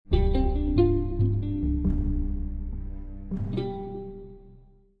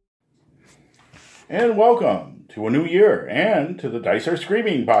And welcome to a new year and to the Dice Are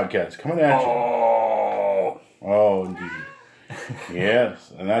Screaming podcast coming at you. Oh, indeed.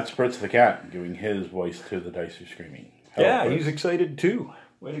 Yes, and that's Fritz the Cat giving his voice to the Dice Are Screaming. Hello, yeah, Fritz. He's excited too.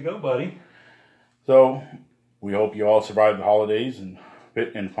 Way to go, buddy. So, we hope you all survived the holidays and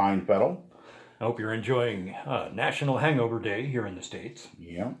fit in fine fettle. I hope you're enjoying National Hangover Day here in the States.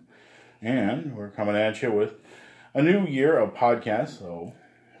 Yeah. And we're coming at you with a new year of podcasts, so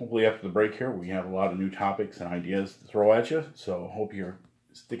hopefully after the break here, we have a lot of new topics and ideas to throw at you. So hope you're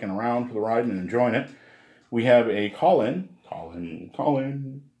sticking around for the ride and enjoying it. We have a call-in from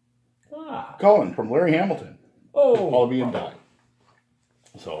Larry Hamilton. Oh, all being died.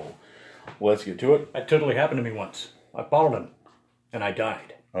 So let's get to it. That totally happened to me once. I followed him, and I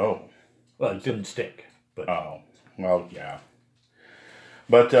died. Oh, well, it didn't stick. But well, yeah.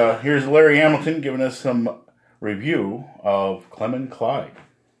 But here's Larry Hamilton giving us some review of Clement Clyde.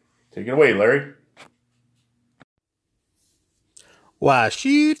 Take it away, Larry. Why,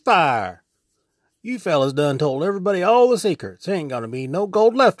 shoot fire. You fellas done told everybody all the secrets. Ain't gonna be no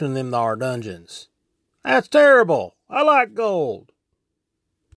gold left in them thar dungeons. That's terrible. I like gold.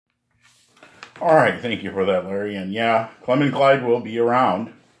 All right, thank you for that, Larry. And yeah, Clement Clyde will be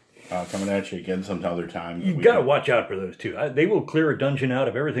around, coming at you again some other time. You got to watch out for those two. They will clear a dungeon out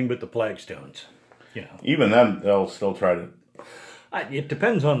of everything but the flagstones. You know, even then, they'll still try to. It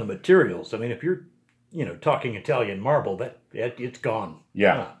depends on the materials. I mean, if you're, talking Italian marble, it's gone.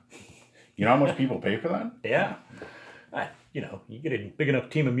 Yeah. You know how much people pay for that? Yeah. You get a big enough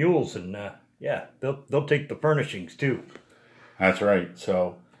team of mules, and they'll take the furnishings too. That's right.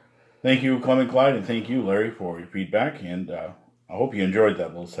 So, thank you, Clement Clyde, and thank you, Larry, for your feedback. And I hope you enjoyed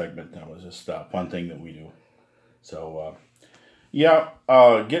that little segment. That was just a fun thing that we do. So,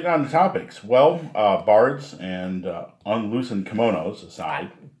 getting on the topics. Well, bards and unloosened kimonos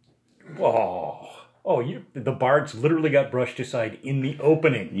aside. The bards literally got brushed aside in the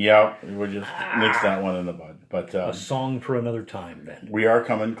opening. Yeah, we just nixed that one in the bud. But a song for another time, then. We are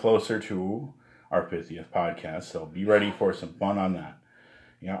coming closer to our 50th podcast, so be ready for some fun on that.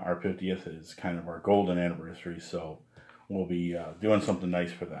 Yeah, our 50th is kind of our golden anniversary, so we'll be doing something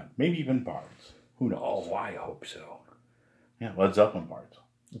nice for that. Maybe even bards. Who knows? Oh, I hope so. Yeah, Led Zeppelin bards.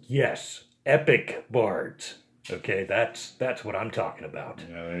 Yes, epic bards. Okay, that's what I'm talking about.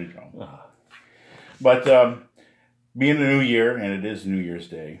 Yeah, there you go. But being a new year, and it is New Year's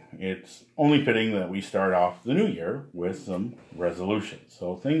Day, it's only fitting that we start off the new year with some resolutions.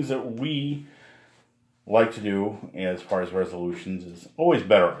 So things that we like to do as far as resolutions is always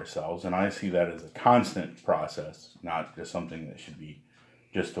better ourselves, and I see that as a constant process, not just something that should be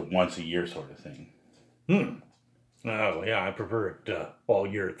just a once a year sort of thing. Oh, yeah, I prefer it all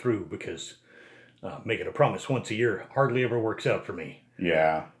year through because making a promise once a year hardly ever works out for me.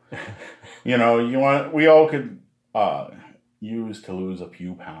 Yeah. We all could use to lose a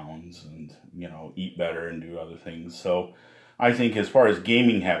few pounds and, eat better and do other things. So I think as far as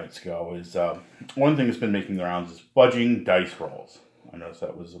gaming habits go is one thing that's been making the rounds is fudging dice rolls. I noticed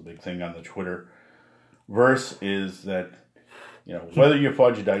that was a big thing on the Twitter verse is that, whether you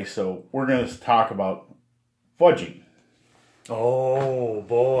fudge dice. So we're going to talk about fudging. Oh,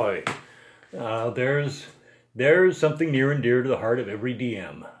 boy. There's something near and dear to the heart of every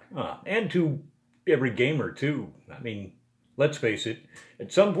DM. And to every gamer, too. I mean, let's face it.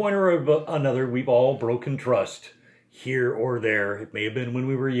 At some point or another, we've all broken trust. Here or there. It may have been when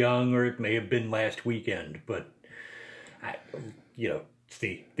we were young, or it may have been last weekend. But, it's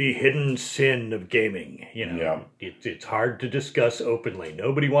the hidden sin of gaming. Yeah. It's hard to discuss openly.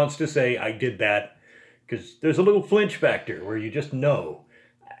 Nobody wants to say, I did that. Because there's a little flinch factor where you just know.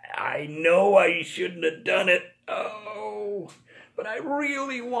 I know I shouldn't have done it. Oh, but I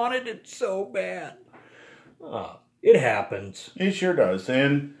really wanted it so bad. It happens. It sure does.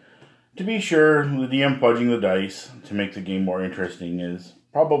 And to be sure, the DM fudging the dice to make the game more interesting is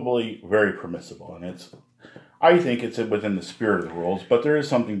probably very permissible. And I think it's within the spirit of the rules, but there is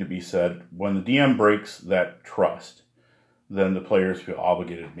something to be said. When the DM breaks that trust, then the players feel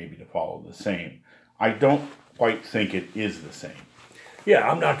obligated maybe to follow the same. I don't quite think it is the same. Yeah,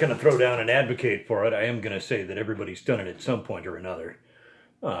 I'm not going to throw down and advocate for it. I am going to say that everybody's done it at some point or another.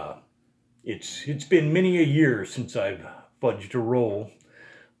 It's been many a year since I've fudged a roll,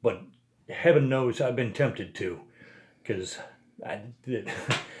 but heaven knows I've been tempted to, because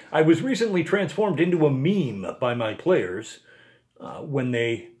I was recently transformed into a meme by my players when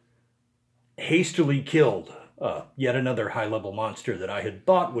they hastily killed yet another high-level monster that I had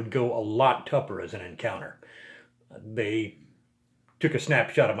thought would go a lot tougher as an encounter. They took a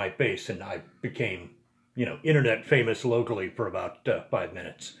snapshot of my face, and I became, internet famous locally for about 5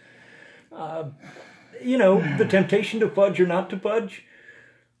 minutes. The temptation to fudge or not to fudge.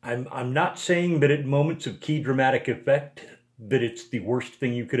 I'm not saying that at moments of key dramatic effect that it's the worst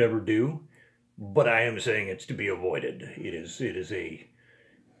thing you could ever do, but I am saying it's to be avoided. It is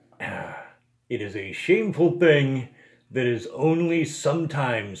a shameful thing that is only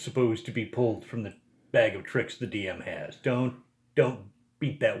sometimes supposed to be pulled from the bag of tricks the DM has. Don't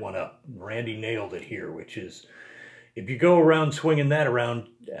beat that one up. Randy nailed it here, which is, if you go around swinging that around,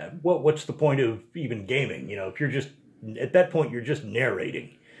 what's the point of even gaming? If you're just, at that point, you're just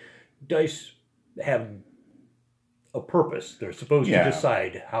narrating. Dice have a purpose. They're supposed to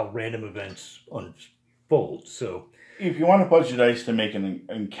decide how random events unfold. So if you want to fudge the dice to make an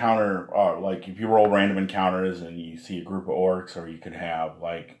encounter, like if you roll random encounters and you see a group of orcs, or you could have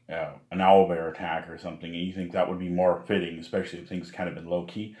like an owlbear attack or something, and you think that would be more fitting, especially if things kind of been low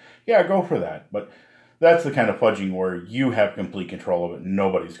key, go for that. But that's the kind of fudging where you have complete control of it and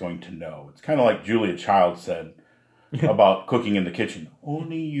nobody's going to know. It's kind of like Julia Child said about cooking in the kitchen.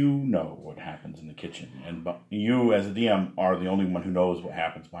 Only you know what happens in the kitchen. And you, as a DM, are the only one who knows what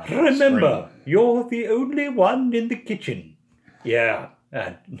happens behind the screen. Remember, you're the only one in the kitchen. Yeah.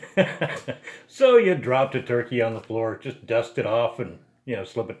 So you dropped a turkey on the floor, just dust it off and,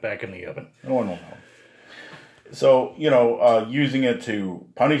 slip it back in the oven. No. So, using it to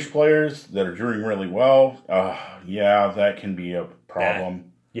punish players that are doing really well, that can be a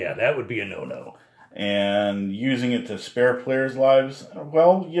problem. That would be a no-no. And using it to spare players' lives,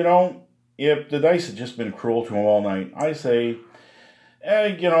 well, if the dice had just been cruel to them all night, I say,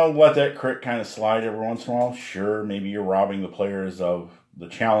 let that crit kind of slide every once in a while. Sure, maybe you're robbing the players of the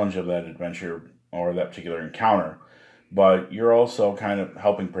challenge of that adventure or that particular encounter, but you're also kind of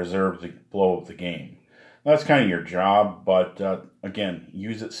helping preserve the flow of the game. That's kind of your job, but again,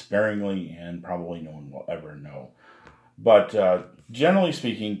 use it sparingly and probably no one will ever know. But generally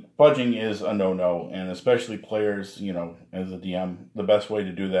speaking, fudging is a no-no, and especially players, as a DM, the best way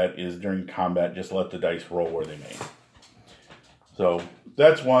to do that is during combat, just let the dice roll where they may. So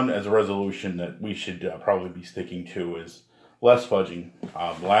that's one as a resolution that we should probably be sticking to, is less fudging.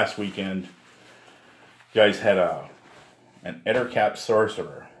 Last weekend, you guys had an Ettercap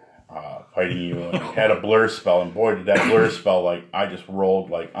sorcerer fighting you, and had a blur spell, and boy, did that blur spell, I just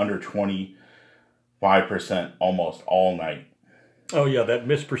rolled under 25% almost all night. Oh yeah, that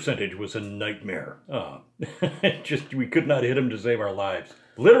miss percentage was a nightmare. We could not hit him to save our lives.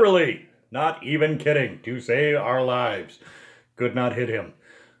 Literally, not even kidding, to save our lives. Could not hit him.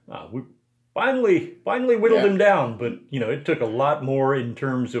 We finally whittled him down, but it took a lot more in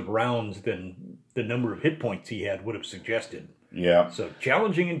terms of rounds than the number of hit points he had would have suggested. Yeah. So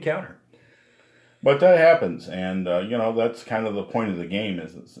challenging encounter. But that happens, and that's kind of the point of the game,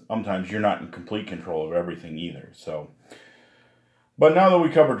 is that sometimes you're not in complete control of everything either. So, but now that we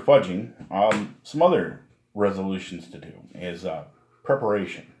covered fudging, some other resolutions to do is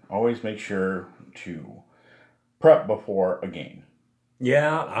preparation. Always make sure to prep before a game.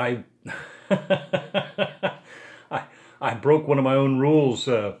 Yeah, I broke one of my own rules.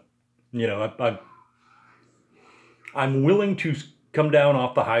 I'm willing to come down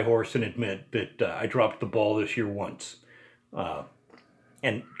off the high horse and admit that I dropped the ball this year once,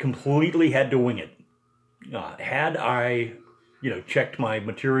 and completely had to wing it. Had I, checked my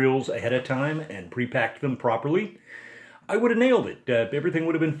materials ahead of time and pre-packed them properly, I would have nailed it. Everything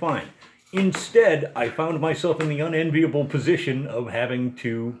would have been fine. Instead, I found myself in the unenviable position of having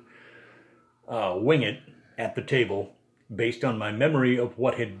to wing it at the table based on my memory of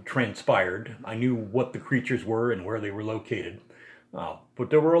what had transpired. I knew what the creatures were and where they were located. But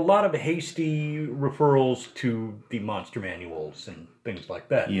there were a lot of hasty referrals to the monster manuals and things like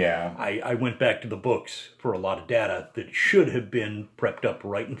that. Yeah. I went back to the books for a lot of data that should have been prepped up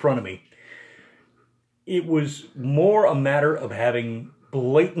right in front of me. It was more a matter of having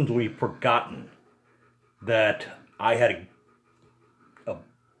blatantly forgotten that I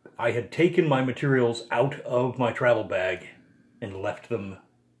had taken my materials out of my travel bag and left them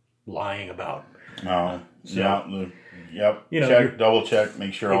lying about. Oh, so, yep. Double check,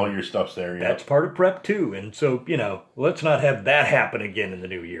 make sure all your stuff's there. Yep. That's part of prep too. And so, let's not have that happen again in the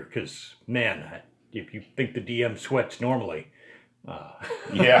new year, because, man, if you think the DM sweats normally,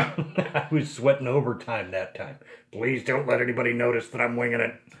 I was sweating overtime that time. Please don't let anybody notice that I'm winging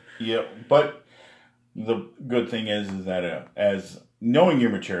it. Yeah, but the good thing is that as knowing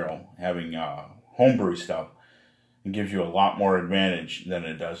your material, having homebrew stuff, it gives you a lot more advantage than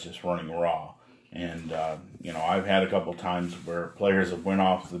it does just running raw. And, I've had a couple times where players have went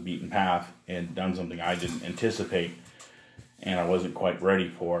off the beaten path and done something I didn't anticipate and I wasn't quite ready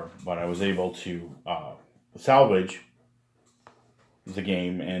for, but I was able to salvage the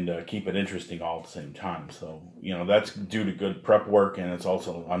game and keep it interesting all at the same time. So, that's due to good prep work, and it's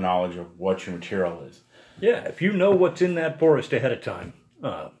also a knowledge of what your material is. Yeah, if you know what's in that forest ahead of time,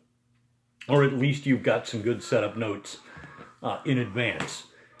 or at least you've got some good setup notes in advance,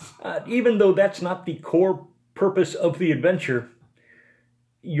 even though that's not the core purpose of the adventure,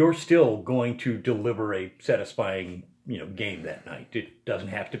 you're still going to deliver a satisfying, game that night. It doesn't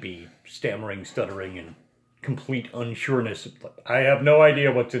have to be stammering, stuttering, and complete unsureness. I have no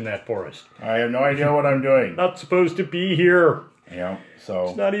idea what's in that forest. I have no idea what I'm doing. Not supposed to be here. Yeah, so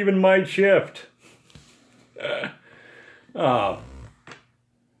It's not even my shift.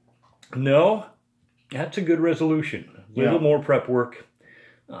 No, that's a good resolution. A little more prep work.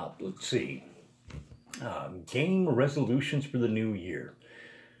 Let's see. Game resolutions for the new year.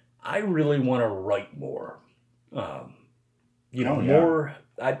 I really want to write more. More.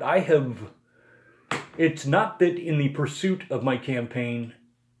 I have. It's not that in the pursuit of my campaign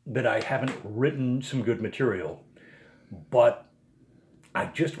that I haven't written some good material, but I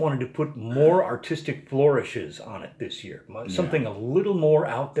just wanted to put more artistic flourishes on it this year. Something a little more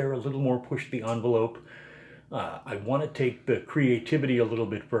out there, a little more push the envelope. I want to take the creativity a little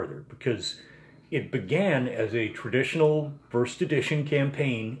bit further because it began as a traditional first edition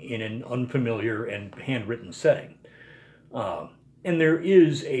campaign in an unfamiliar and handwritten setting. And there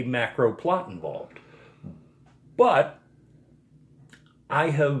is a macro plot involved. But I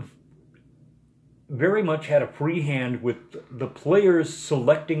have very much had a free hand with the players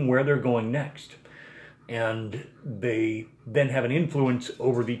selecting where they're going next. And they then have an influence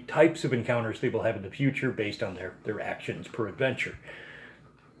over the types of encounters they will have in the future based on their actions per adventure.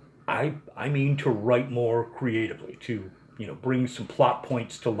 I mean to write more creatively, to bring some plot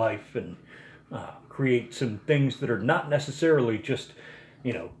points to life and create some things that are not necessarily just,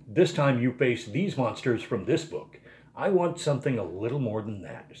 this time you face these monsters from this book. I want something a little more than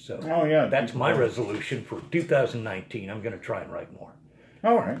that. So that's my resolution for 2019. I'm going to try and write more.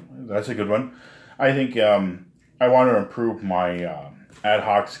 All right. That's a good one. I think I want to improve my ad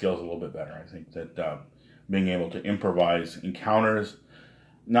hoc skills a little bit better. I think that being able to improvise encounters,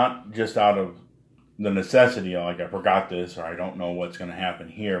 not just out of the necessity, like I forgot this or I don't know what's going to happen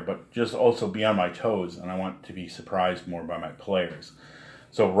here, but just also be on my toes, and I want to be surprised more by my players.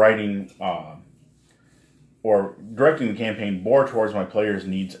 So writing or directing the campaign more towards my players'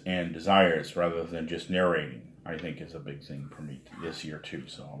 needs and desires rather than just narrating, I think is a big thing for me this year too.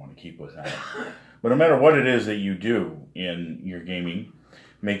 So I want to keep with that. But no matter what it is that you do in your gaming,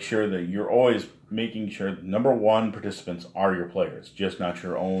 make sure that you're always making sure that number one, participants are your players, just not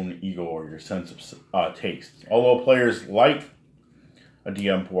your own ego or your sense of taste. Although players like a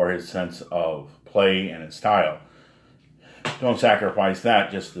DM for his sense of play and his style, don't sacrifice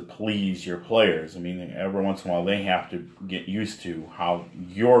that just to please your players. I mean, every once in a while they have to get used to how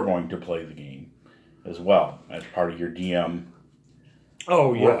you're going to play the game as well as part of your DM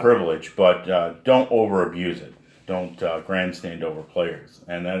privilege. But don't over abuse it. Don't grandstand over players,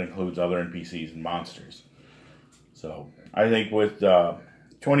 and that includes other NPCs and monsters. So I think with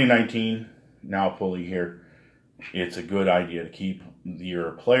 2019 now fully here, it's a good idea to keep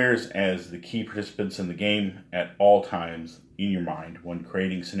your players as the key participants in the game at all times in your mind when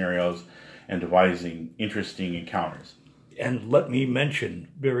creating scenarios and devising interesting encounters. And let me mention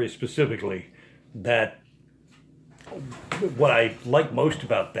very specifically that what I like most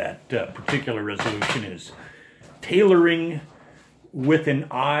about that particular resolution is tailoring with an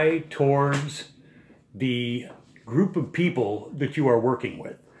eye towards the group of people that you are working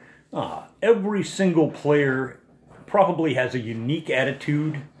with. Every single player probably has a unique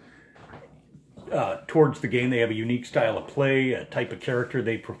attitude towards the game. They have a unique style of play, a type of character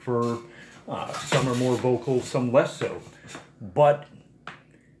they prefer. Some are more vocal, some less so. But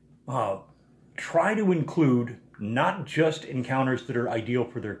try to include not just encounters that are ideal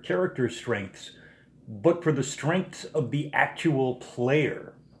for their character's strengths, but for the strengths of the actual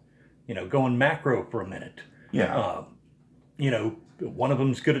player. Going macro for a minute. Yeah. One of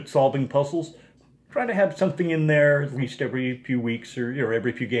them's good at solving puzzles. Try to have something in there at least every few weeks or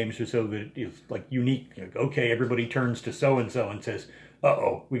every few games or so that is like unique. Okay, everybody turns to so-and-so and says,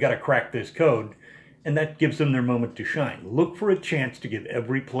 uh-oh, we got to crack this code. And that gives them their moment to shine. Look for a chance to give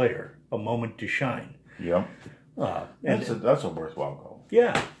every player a moment to shine. Yeah. That's a worthwhile goal.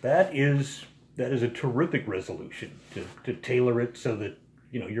 Yeah, that is a terrific resolution to tailor it so that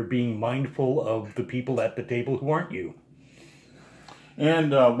you're being mindful of the people at the table who aren't you.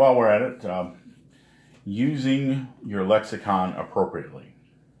 And while we're at it, using your lexicon appropriately.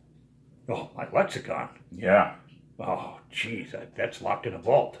 Oh, my lexicon? Yeah. Oh, geez, that's locked in a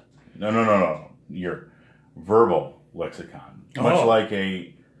vault. No. Your verbal lexicon. Much like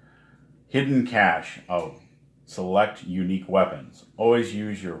a hidden cache of select unique weapons. Always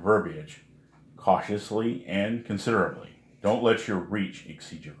use your verbiage cautiously and considerably. Don't let your reach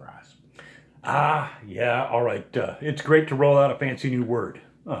exceed your grasp. Yeah, all right. It's great to roll out a fancy new word.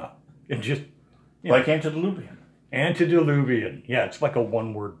 And just... Like antediluvian. Antediluvian. Yeah, it's like a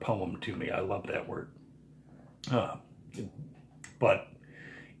one-word poem to me. I love that word. But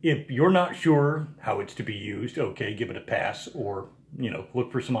if you're not sure how it's to be used, okay, give it a pass, or,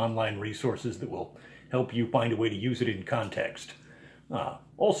 look for some online resources that will help you find a way to use it in context.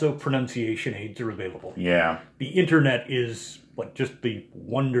 Also, pronunciation aids are available. Yeah. The internet is just the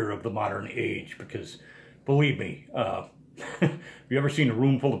wonder of the modern age, because, believe me, have you ever seen a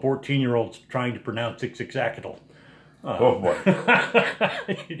room full of 14-year-olds trying to pronounce Ixixacital? Oh, boy.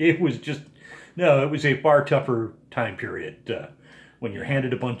 It was a far tougher time period when you're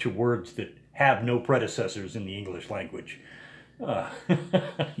handed a bunch of words that have no predecessors in the English language.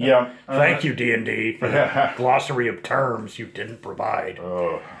 Yeah. Thank you, D&D, for the glossary of terms you didn't provide.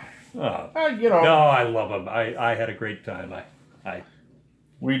 No, I love them. I had a great time.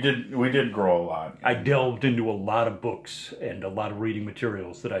 we did grow a lot. I delved into a lot of books and a lot of reading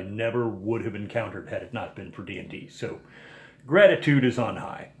materials that I never would have encountered had it not been for D&D. So, gratitude is on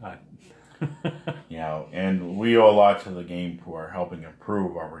high. And we owe a lot to the game for helping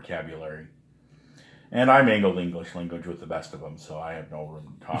improve our vocabulary. And I mangled English language with the best of them, so I have no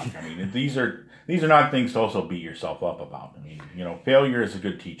room to talk. I mean, these are not things to also beat yourself up about. I mean, failure is a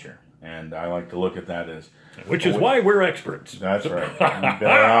good teacher, and I like to look at that as... Which is why we're experts. That's right. We've been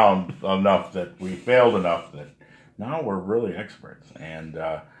around enough that we failed enough that now we're really experts. And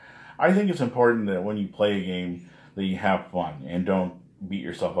I think it's important that when you play a game that you have fun and don't beat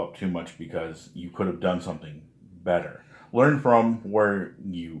yourself up too much because you could have done something better. Learn from where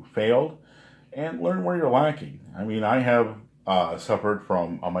you failed and learn where you're lacking. I mean, I have suffered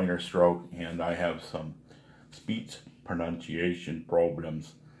from a minor stroke, and I have some speech pronunciation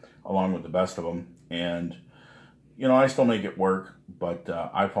problems along with the best of them. And, I still make it work, but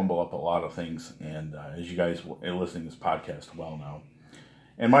I fumble up a lot of things. And as you guys listening to this podcast well know.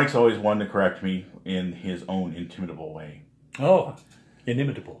 And Mike's always one to correct me in his own inimitable way. Oh,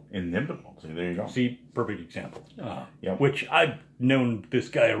 inimitable. Inimitable. See, there you go. See, perfect example. Yep. Which I've known this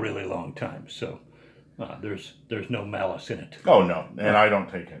guy a really long time, so there's no malice in it. Oh, no, and I don't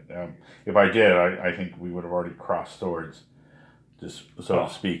take it. If I did, I think we would have already crossed swords, just so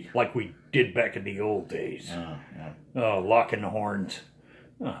to speak. Like we did back in the old days. Yeah. Locking horns.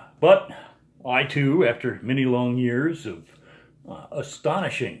 But I, too, after many long years of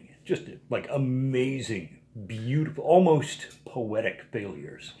astonishing, just like amazing, beautiful, almost poetic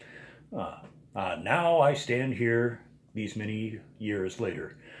failures. Now I stand here these many years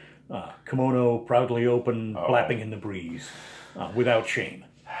later, kimono proudly open, flapping in the breeze, without shame.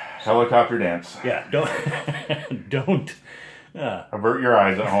 Helicopter dance. Yeah, don't avert your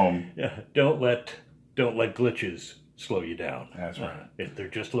eyes at home. Don't let glitches slow you down. That's right. They're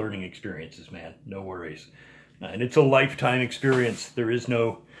just learning experiences, man. No worries. And it's a lifetime experience. There is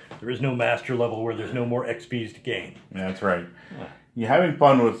no master level where there's no more XPs to gain. That's right. You're having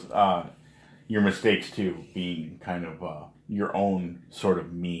fun with your mistakes too, being kind of your own sort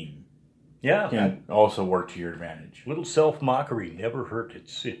of meme. Yeah, can also work to your advantage. Little self-mockery never hurt.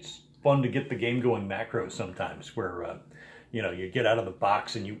 It's fun to get the game going macro sometimes, where you get out of the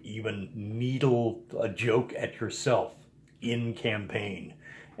box and you even needle a joke at yourself in campaign,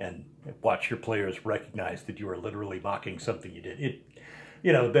 and watch your players recognize that you are literally mocking something you did.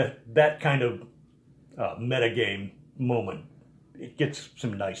 That kind of metagame moment, it gets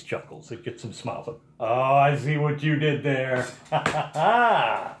some nice chuckles. It gets some smiles. Oh, I see what you did there.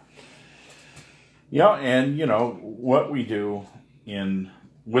 Yeah, and what we do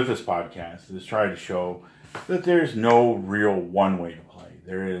with this podcast is try to show that there's no real one way to play.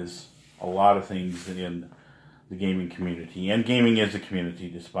 There is a lot of things in the gaming community, and gaming is a community,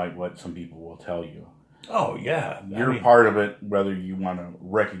 despite what some people will tell you. Oh, yeah. You're part of it, whether you want to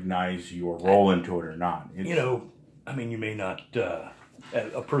recognize your role into it or not. You may not,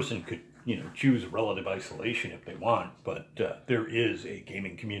 a person could, choose relative isolation if they want, but there is a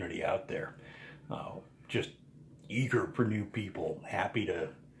gaming community out there, just eager for new people, happy to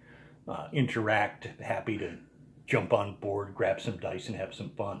interact, happy to jump on board, grab some dice, and have some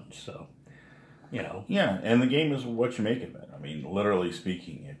fun. So, Yeah, and the game is what you make of it. I mean, literally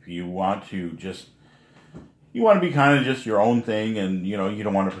speaking, if you want to be kind of just your own thing, and you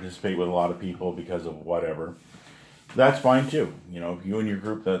don't want to participate with a lot of people because of whatever, that's fine too. If you and your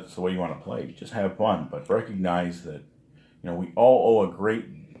group, that's the way you want to play. Just have fun, but recognize that we all owe a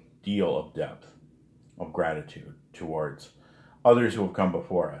great deal of depth of gratitude towards others who have come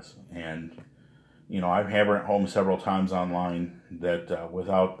before us. And, I've hammered it home several times online that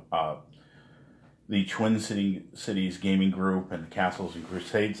without the Twin Cities Gaming Group and the Castles and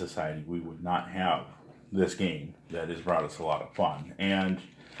Crusade Society, we would not have this game that has brought us a lot of fun. And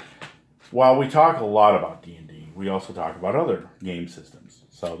while we talk a lot about D&D, we also talk about other game systems.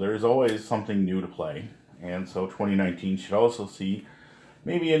 So there's always something new to play. And so 2019 should also see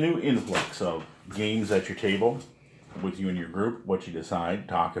maybe a new influx of games at your table with you and your group, what you decide,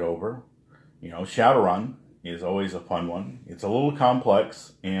 talk it over. Shadowrun is always a fun one. It's a little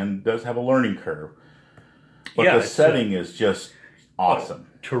complex and does have a learning curve. But the setting is just awesome.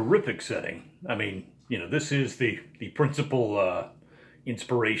 Terrific setting. I mean, this is the principal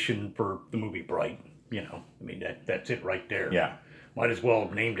inspiration for the movie Bright. That's it right there. Yeah. Might as well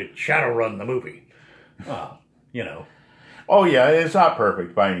have named it Shadowrun the movie. Oh, yeah, it's not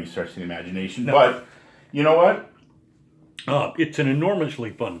perfect by any stretch of the imagination. No. But you know what? It's an enormously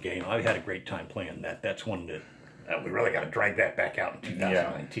fun game. I had a great time playing that. That's one that we really got to drag that back out in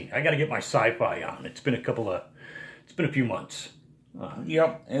 2019. Yeah. I got to get my sci-fi on. It's been a few months.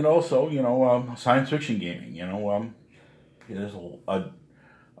 Yep, and also, science fiction gaming. There's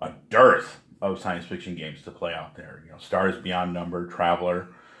a dearth of science fiction games to play out there. Stars Beyond Number, Traveler,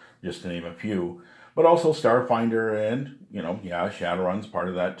 just to name a few. But also Starfinder and, Shadowrun's part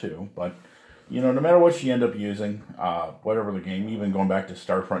of that too. But, no matter what you end up using, whatever the game, even going back to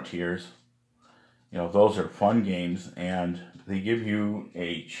Star Frontiers, those are fun games and they give you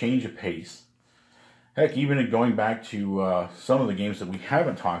a change of pace. Heck, even going back to some of the games that we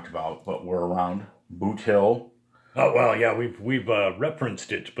haven't talked about but were around, Boot Hill. Oh, well, yeah, we've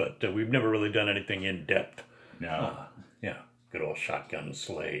referenced it, but we've never really done anything in depth. No. Yeah, good old Shotgun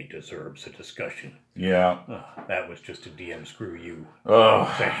Sleigh deserves a discussion. Yeah. That was just a DM screw you. Oh.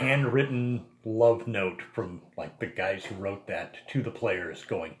 It's a handwritten love note from the guys who wrote that to the players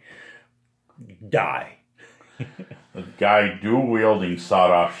going, die. The guy dual-wielding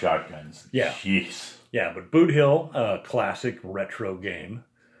sawed-off shotguns. Yeah. Jeez. Yeah, but Boot Hill, a classic retro game.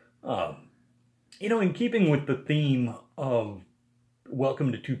 In keeping with the theme of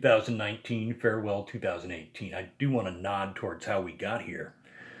Welcome to 2019, Farewell 2018, I do want to nod towards how we got here.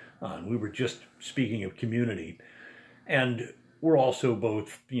 We were just speaking of community, and we're also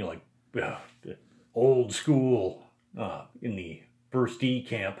both, old school in the First E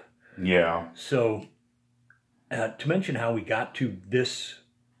camp. Yeah. So, to mention how we got to this,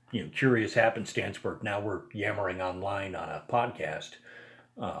 curious happenstance where now we're yammering online on a podcast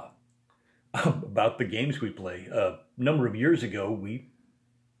about the games we play. A number of years ago, we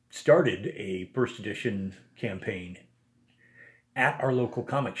started a first edition campaign at our local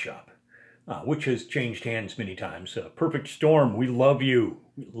comic shop, which has changed hands many times. Perfect Storm, we love you.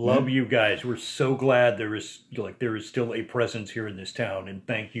 We love you guys. We're so glad there is still a presence here in this town, and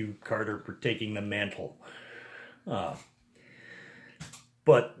thank you, Carter, for taking the mantle.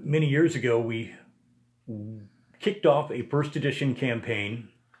 But many years ago, we kicked off a first edition campaign,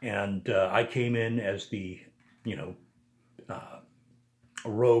 and I came in as the,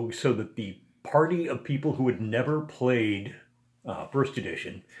 rogue, so that the party of people who had never played first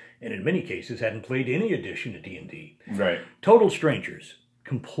edition, and in many cases hadn't played any edition of D&D. Right. Total strangers.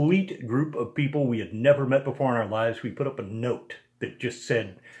 Complete group of people we had never met before in our lives. We put up a note that just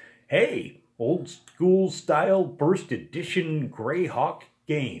said, hey, old school style first edition Greyhawk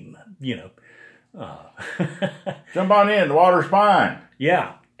game, Jump on in, the water's fine.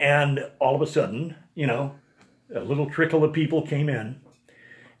 Yeah, and all of a sudden, a little trickle of people came in,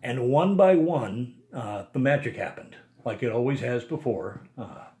 and one by one, the magic happened, like it always has before.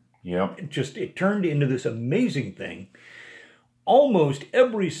 Yep. It turned into this amazing thing. Almost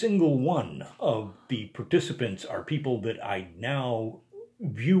every single one of the participants are people that I now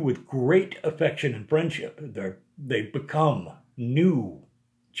view with great affection and friendship. They've become new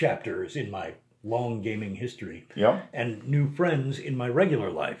chapters in my long gaming history. Yep. And new friends in my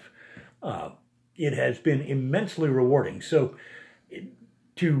regular life. It has been immensely rewarding. So,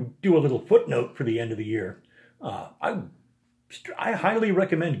 to do a little footnote for the end of the year, I highly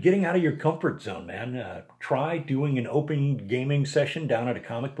recommend getting out of your comfort zone, man. Try doing an open gaming session down at a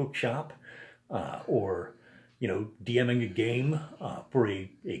comic book shop, or DMing a game for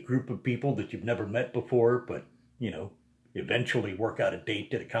a group of people that you've never met before, but eventually work out a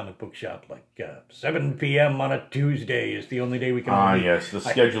date at a comic book shop, like 7 p.m. on a Tuesday is the only day we can meet. Yes, the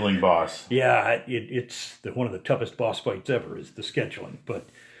scheduling boss. Yeah, it's one of the toughest boss fights ever is the scheduling. But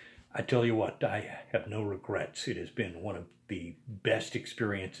I tell you what, I have no regrets. It has been one of the best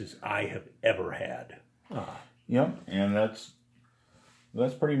experiences I have ever had. Yep, and that's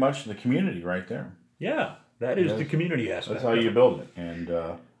pretty much the community right there. Yeah, that is the community aspect. That's how you build it, and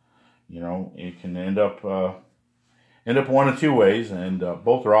it can end up one of two ways, and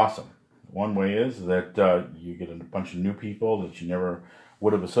both are awesome. One way is that you get a bunch of new people that you never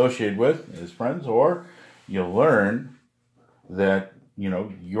would have associated with as friends, or you learn that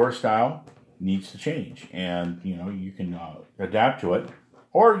your style needs to change, and you can adapt to it,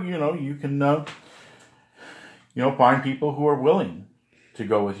 or you can find people who are willing to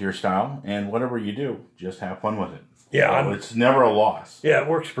go with your style, and whatever you do, just have fun with it. Yeah, so it's never a loss. Yeah, it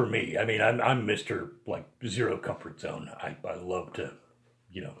works for me. I mean, I'm Mr. like zero comfort zone. I love to,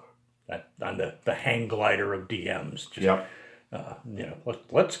 I'm the hang glider of DMs. Just, yep.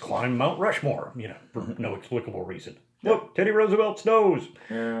 Let's climb Mount Rushmore. For no explicable reason. Yep. Look, Teddy Roosevelt's nose.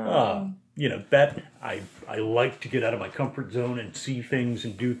 Yeah. That I like to get out of my comfort zone and see things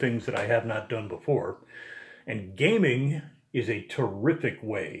and do things that I have not done before. And gaming is a terrific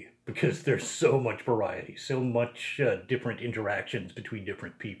way because there's so much variety, so much different interactions between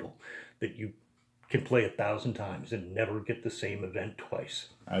different people that you can play 1,000 times and never get the same event twice.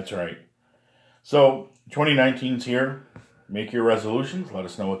 That's right. So 2019's here. Make your resolutions. Let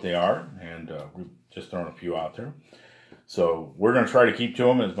us know what they are, and we've just thrown a few out there. So we're going to try to keep to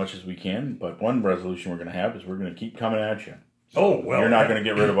them as much as we can. But one resolution we're going to have is we're going to keep coming at you. So you're not going to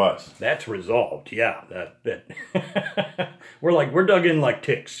get rid of us. That's resolved. Yeah, that we're dug in like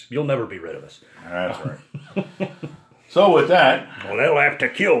ticks. You'll never be rid of us. That's right. So with that, well, they'll have to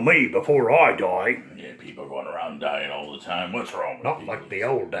kill me before I die. Yeah, people going around dying all the time. What's wrong with Not people? like the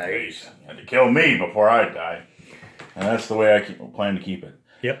old days. You had to kill me before I die, and that's the way I plan to keep it.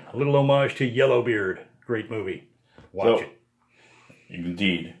 Yep, a little homage to Yellowbeard. Great movie. Watch it.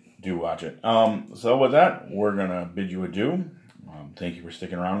 Indeed, do watch it. So with that, we're gonna bid you adieu. Thank you for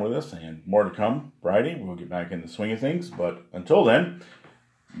sticking around with us, and more to come Friday. We'll get back in the swing of things, but until then,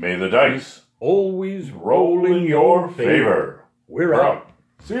 may the dice always roll in your favor. We're out.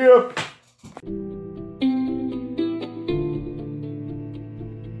 See ya.